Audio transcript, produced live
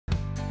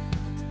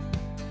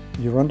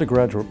Your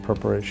undergraduate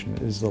preparation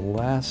is the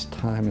last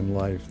time in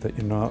life that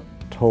you're not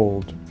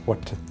told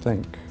what to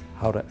think,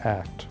 how to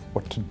act,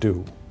 what to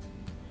do.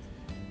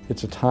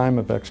 It's a time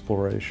of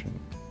exploration.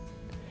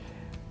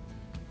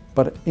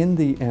 But in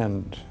the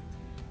end,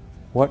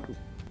 what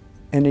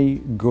any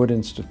good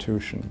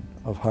institution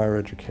of higher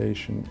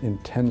education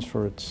intends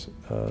for its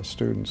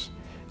students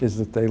is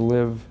that they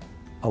live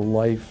a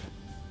life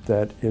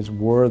that is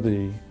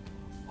worthy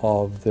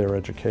of their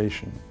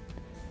education.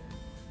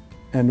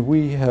 And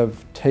we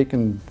have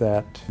taken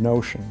that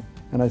notion,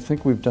 and I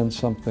think we've done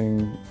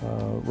something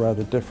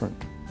rather different.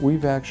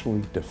 We've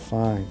actually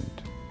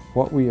defined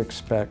what we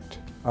expect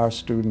our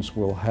students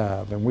will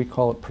have, and we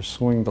call it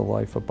pursuing the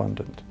life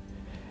abundant.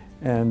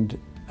 And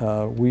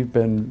we've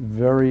been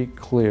very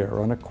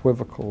clear,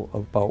 unequivocal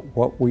about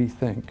what we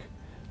think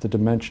the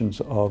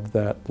dimensions of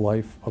that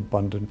life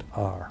abundant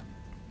are.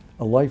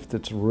 A life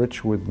that's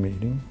rich with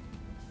meaning,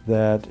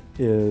 that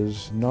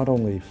is not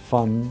only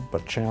fun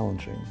but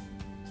challenging.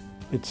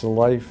 It's a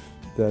life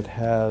that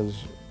has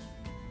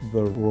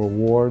the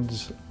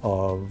rewards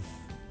of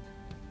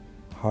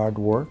hard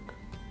work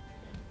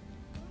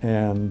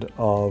and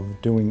of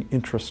doing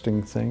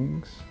interesting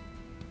things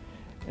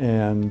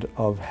and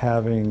of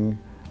having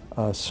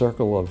a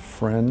circle of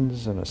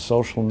friends and a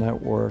social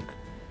network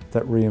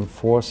that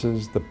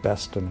reinforces the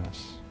best in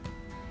us.